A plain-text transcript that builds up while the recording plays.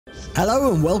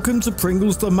Hello and welcome to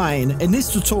Pringle's Domain. In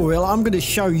this tutorial I'm going to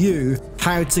show you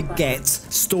how to get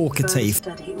stalker teeth.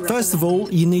 First of all,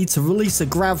 you need to release a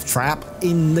grav trap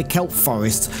in the kelp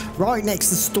forest right next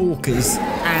to stalkers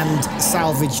and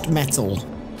salvaged metal.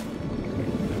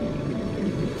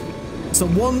 So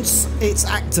once it's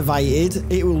activated,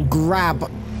 it will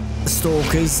grab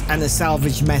stalkers and the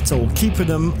salvaged metal, keeping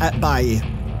them at bay.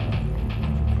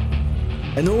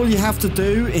 And all you have to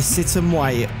do is sit and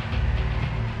wait.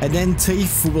 And then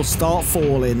teeth will start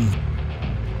falling.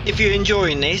 If you're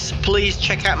enjoying this, please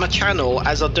check out my channel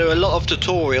as I do a lot of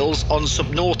tutorials on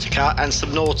Subnautica and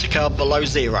Subnautica Below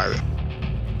Zero.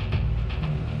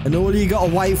 And all you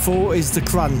gotta wait for is the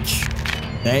crunch.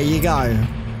 There you go.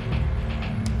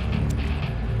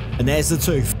 And there's the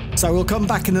tooth. So we'll come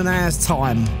back in an hour's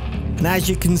time. And as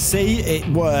you can see, it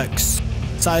works.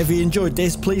 So if you enjoyed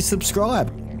this, please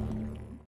subscribe.